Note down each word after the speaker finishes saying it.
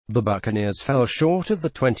The Buccaneers fell short of the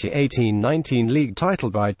 2018-19 league title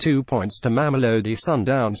by 2 points to Mamelodi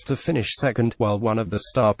Sundowns to finish second, while one of the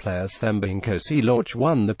star players, Thembinkosi Lorch,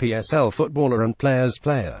 won the PSL Footballer and Players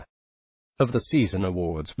Player of the Season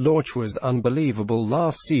awards. Lorch was unbelievable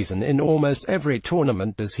last season in almost every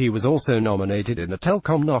tournament, as he was also nominated in the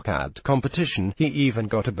Telkom knockout competition. He even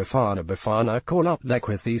got a Bafana call-up,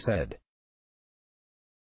 Legkwathi said.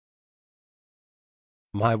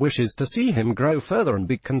 My wish is to see him grow further and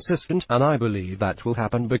be consistent, and I believe that will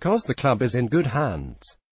happen because the club is in good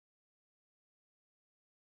hands.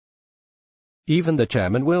 Even the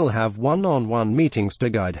chairman will have one-on-one meetings to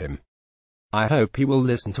guide him. I hope he will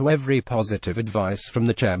listen to every positive advice from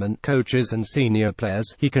the chairman, coaches and senior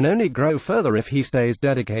players. He can only grow further if he stays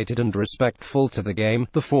dedicated and respectful to the game,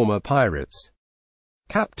 the former Pirates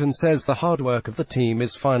captain says. The hard work of the team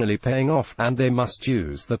is finally paying off, and they must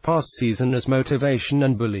use the past season as motivation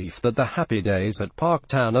and belief that the happy days at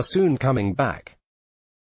Parktown are soon coming back.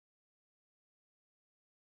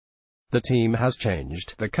 The team has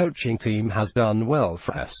changed. The coaching team has done well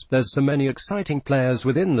for us. There's so many exciting players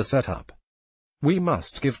within the setup. We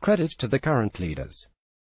must give credit to the current leaders.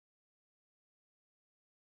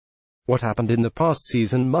 What happened in the past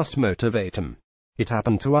season must motivate them. It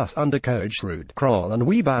happened to us under coach Ruud Krol, and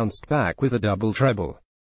we bounced back with a double treble.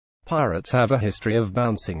 Pirates have a history of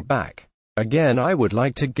bouncing back. Again, I would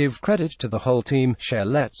like to give credit to the whole team. Share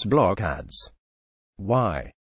Let's blog adds. Why?